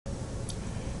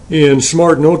In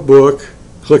Smart Notebook,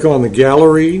 click on the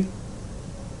gallery,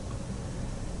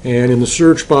 and in the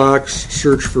search box,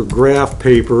 search for graph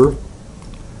paper.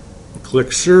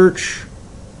 Click search,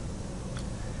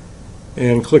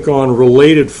 and click on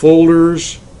related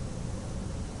folders,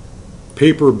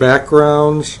 paper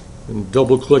backgrounds, and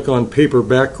double click on paper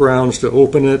backgrounds to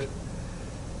open it,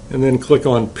 and then click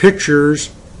on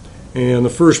pictures, and the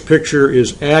first picture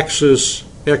is axis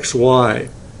XY.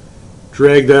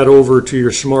 Drag that over to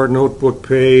your Smart Notebook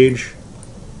page,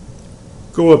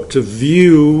 go up to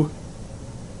view,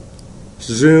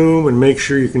 zoom, and make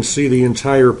sure you can see the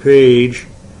entire page,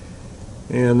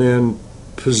 and then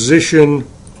position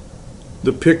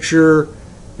the picture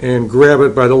and grab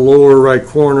it by the lower right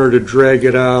corner to drag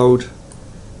it out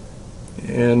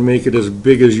and make it as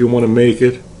big as you want to make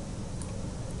it.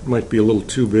 It might be a little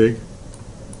too big.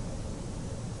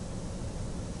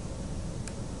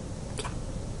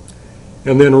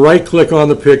 And then right click on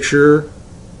the picture,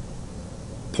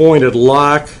 point at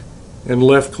lock, and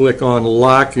left click on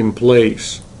lock in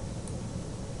place.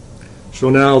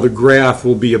 So now the graph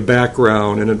will be a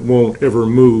background and it won't ever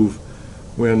move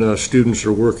when students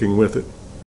are working with it.